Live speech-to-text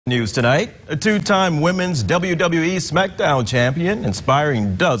News tonight, a two-time women's WWE SmackDown champion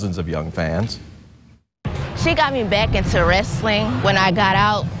inspiring dozens of young fans. She got me back into wrestling when I got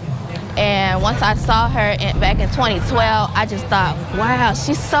out, and once I saw her back in 2012, I just thought, wow,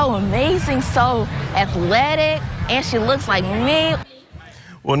 she's so amazing, so athletic, and she looks like me.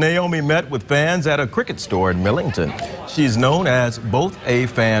 Well, Naomi met with fans at a cricket store in Millington. She's known as both a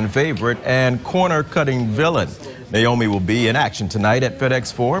fan favorite and corner-cutting villain. Naomi will be in action tonight at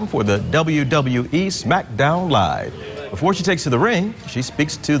FedEx Forum for the WWE SmackDown Live. Before she takes to the ring, she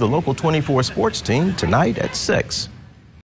speaks to the local 24 sports team tonight at 6.